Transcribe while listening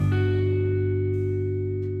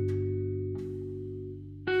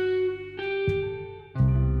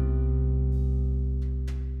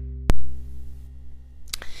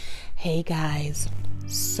Hey guys,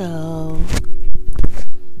 so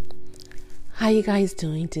how you guys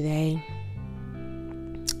doing today?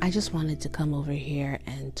 I just wanted to come over here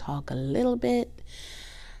and talk a little bit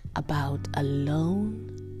about alone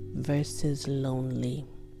versus lonely.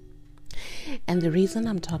 And the reason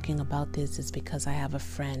I'm talking about this is because I have a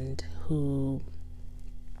friend who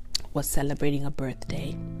was celebrating a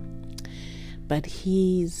birthday, but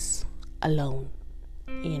he's alone.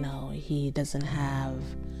 You know, he doesn't have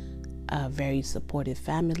a very supportive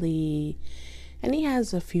family, and he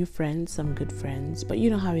has a few friends, some good friends, but you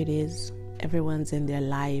know how it is. Everyone's in their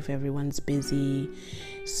life, everyone's busy,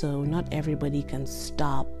 so not everybody can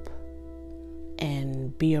stop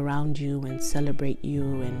and be around you and celebrate you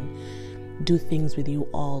and do things with you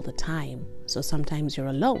all the time. So sometimes you're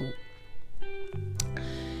alone.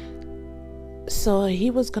 So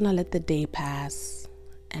he was gonna let the day pass,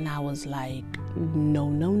 and I was like, no.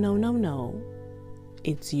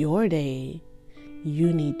 It's your day.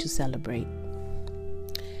 You need to celebrate.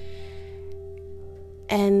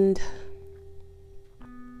 And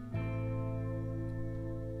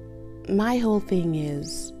my whole thing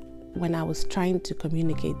is, when I was trying to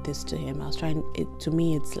communicate this to him,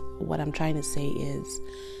 it's what I'm trying to say is,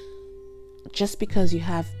 just because you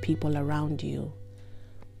have people around you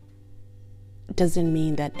doesn't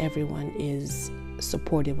mean that everyone is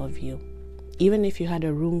supportive of you. Even if you had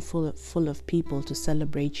a room full of people to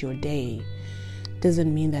celebrate your day,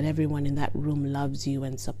 doesn't mean that everyone in that room loves you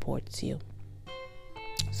and supports you.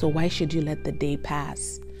 So why should you let the day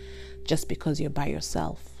pass just because you're by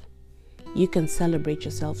yourself? You can celebrate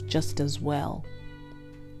yourself just as well,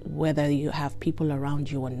 whether you have people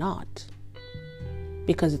around you or not,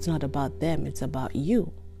 because it's not about them, it's about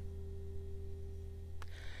you.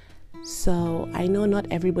 So I know not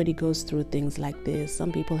everybody goes through things like this.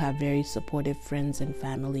 Some people have very supportive friends and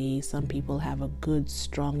family. Some people have a good,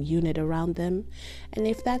 strong unit around them. And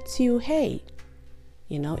if that's you, hey,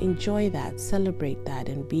 enjoy that, celebrate that,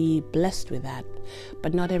 and be blessed with that.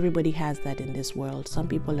 But not everybody has that in this world. Some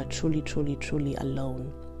people are truly, truly, truly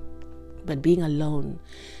alone. But being alone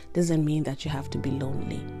doesn't mean that you have to be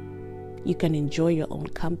lonely. You can enjoy your own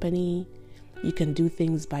company. You can do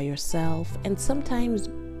things by yourself. And sometimes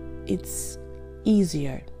it's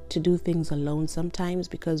easier to do things alone sometimes,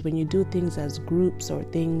 because when you do things as groups or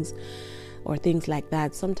things like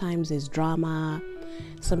that, sometimes there's drama.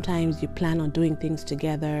 Sometimes you plan on doing things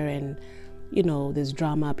together and there's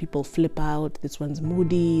drama. People flip out. This one's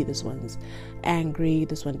moody, this one's angry,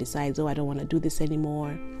 this one decides, I don't want to do this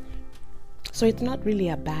anymore. So it's not really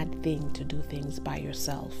a bad thing to do things by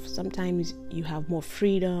yourself. Sometimes you have more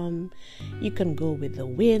freedom. You can go with the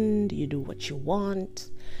wind. You do what you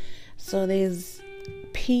want. So there's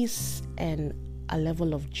peace and a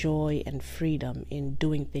level of joy and freedom in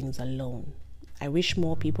doing things alone. I wish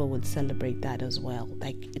more people would celebrate that as well.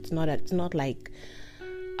 Like it's not like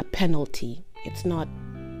a penalty. It's not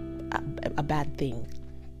a bad thing.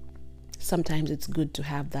 Sometimes it's good to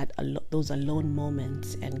have those alone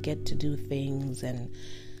moments and get to do things and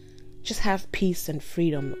just have peace and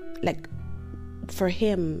freedom. Like for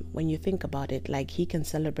him, when you think about it, like he can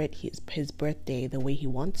celebrate his birthday the way he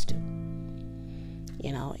wants to.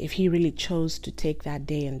 If he really chose to take that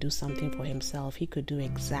day and do something for himself, he could do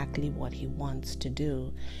exactly what he wants to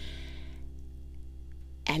do.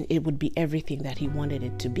 And it would be everything that he wanted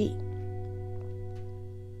it to be.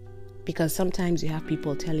 Because sometimes you have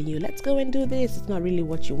people telling you, let's go and do this. It's not really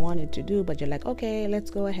what you wanted to do, but you're like, okay, let's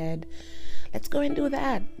go ahead. Let's go and do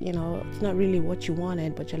that. It's not really what you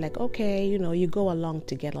wanted, but you're like, okay, you go along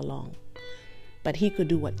to get along. But he could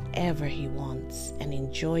do whatever he wants and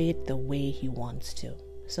enjoy it the way he wants to.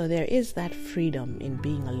 So there is that freedom in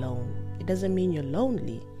being alone. It doesn't mean you're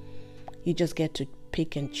lonely. You just get to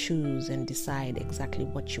pick and choose and decide exactly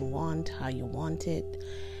what you want, how you want it,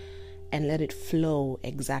 and let it flow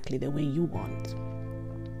exactly the way you want.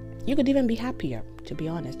 You could even be happier, to be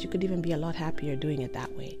honest. You could even be a lot happier doing it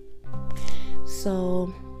that way.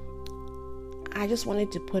 So I just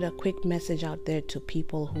wanted to put a quick message out there to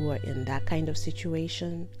people who are in that kind of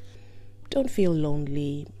situation. Don't feel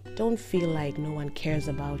lonely. Don't feel like no one cares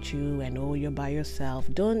about you and you're by yourself.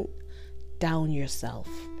 Don't down yourself.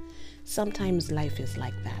 Sometimes life is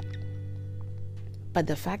like that. But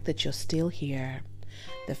the fact that you're still here,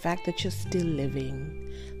 the fact that you're still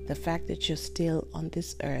living, the fact that you're still on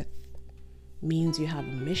this earth means you have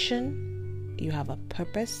a mission, you have a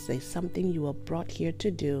purpose, there's something you were brought here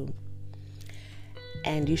to do.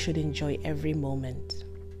 And you should enjoy every moment.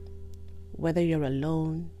 Whether you're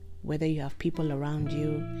alone, whether you have people around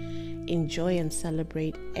you, enjoy and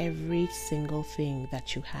celebrate every single thing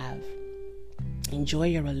that you have. Enjoy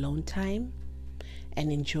your alone time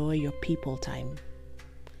and enjoy your people time.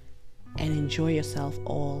 And enjoy yourself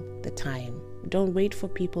all the time. Don't wait for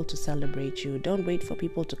people to celebrate you. Don't wait for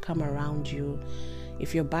people to come around you.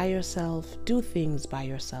 If you're by yourself, do things by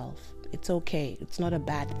yourself. It's okay. It's not a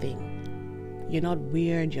bad thing. You're not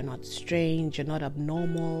weird. You're not strange. You're not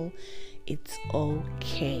abnormal. It's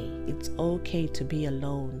okay. It's okay to be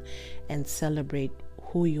alone and celebrate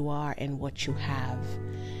who you are and what you have.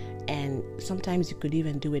 And sometimes you could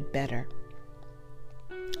even do it better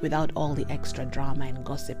without all the extra drama and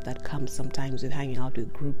gossip that comes sometimes with hanging out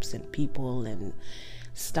with groups and people and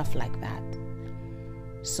stuff like that.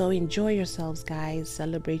 So enjoy yourselves, guys.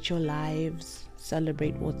 Celebrate your lives.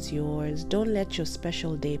 Celebrate what's yours. Don't let your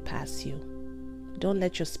special day pass you. Don't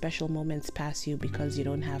let your special moments pass you because you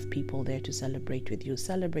don't have people there to celebrate with you.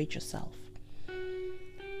 Celebrate yourself.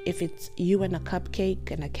 If it's you and a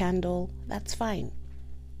cupcake and a candle, that's fine.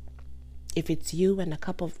 If it's you and a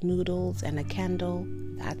cup of noodles and a candle,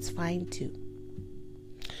 that's fine too.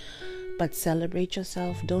 But celebrate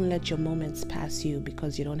yourself. Don't let your moments pass you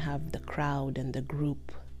because you don't have the crowd and the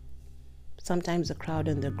group. Sometimes the crowd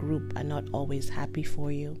and the group are not always happy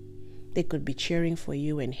for you. They could be cheering for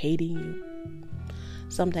you and hating you.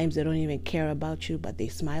 Sometimes they don't even care about you, but they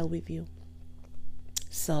smile with you.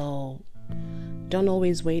 So don't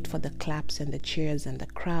always wait for the claps and the cheers and the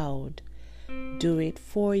crowd. Do it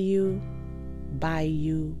for you, by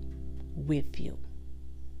you, with you,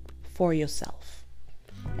 for yourself.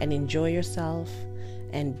 And enjoy yourself.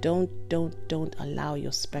 And don't allow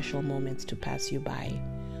your special moments to pass you by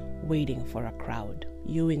waiting for a crowd.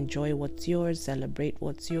 You enjoy what's yours, celebrate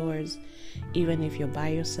what's yours. Even if you're by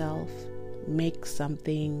yourself, make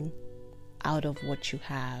something out of what you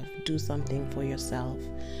have. Do something for yourself.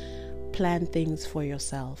 Plan things for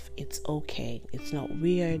yourself. It's okay. It's not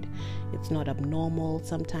weird. It's not abnormal.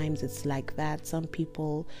 Sometimes it's like that. Some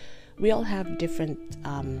people, we all have different,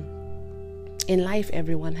 in life,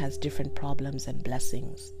 everyone has different problems and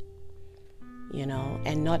blessings,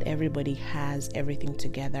 and not everybody has everything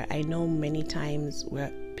together. I know many times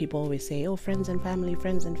where people always say, oh, friends and family,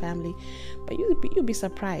 but you'll be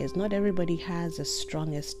surprised. Not everybody has the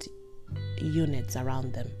strongest units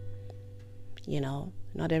around them,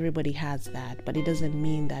 Not everybody has that, but it doesn't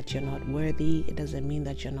mean that you're not worthy. It doesn't mean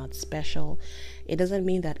that you're not special. It doesn't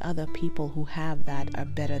mean that other people who have that are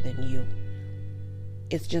better than you.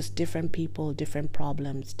 It's just different people, different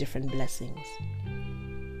problems, different blessings.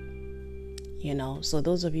 So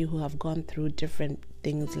those of you who have gone through different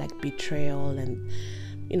things like betrayal and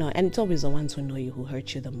it's always the ones who know you who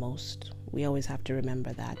hurt you the most. We always have to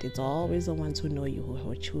remember that. It's always the ones who know you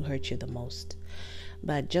who hurt you the most.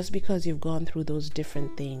 But just because you've gone through those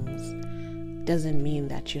different things doesn't mean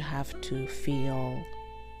that you have to feel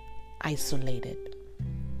isolated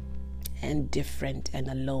and different and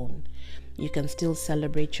alone. You can still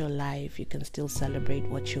celebrate your life. You can still celebrate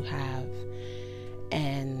what you have.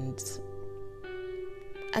 And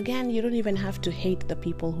again, you don't even have to hate the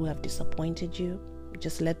people who have disappointed you.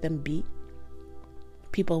 Just let them be.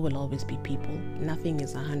 People will always be people. Nothing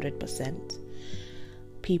is 100%.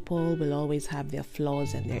 People will always have their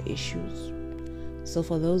flaws and their issues. So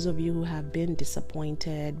for those of you who have been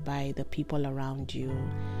disappointed by the people around you,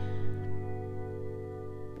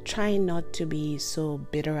 try not to be so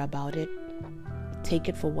bitter about it. Take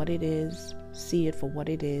it for what it is. See it for what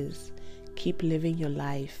it is. Keep living your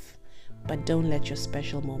life, but don't let your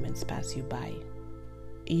special moments pass you by.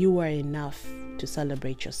 You are enough to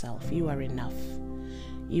celebrate yourself. You are enough.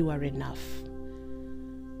 You are enough.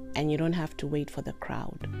 And you don't have to wait for the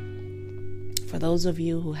crowd. For those of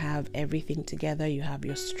you who have everything together, you have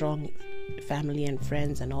your strong family and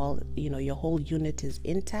friends and all, your whole unit is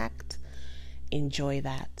intact, enjoy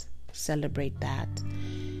that. Celebrate that.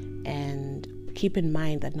 And keep in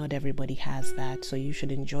mind that not everybody has that, so you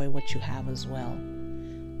should enjoy what you have as well.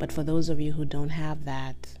 But for those of you who don't have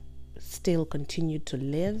that, still continue to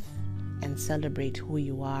live and celebrate who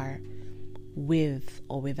you are with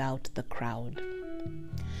or without the crowd.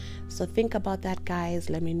 So think about that, guys.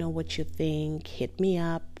 Let me know what you think. Hit me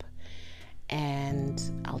up, and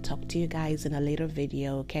I'll talk to you guys in a later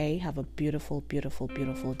video, okay? Have a beautiful, beautiful,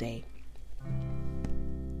 beautiful day.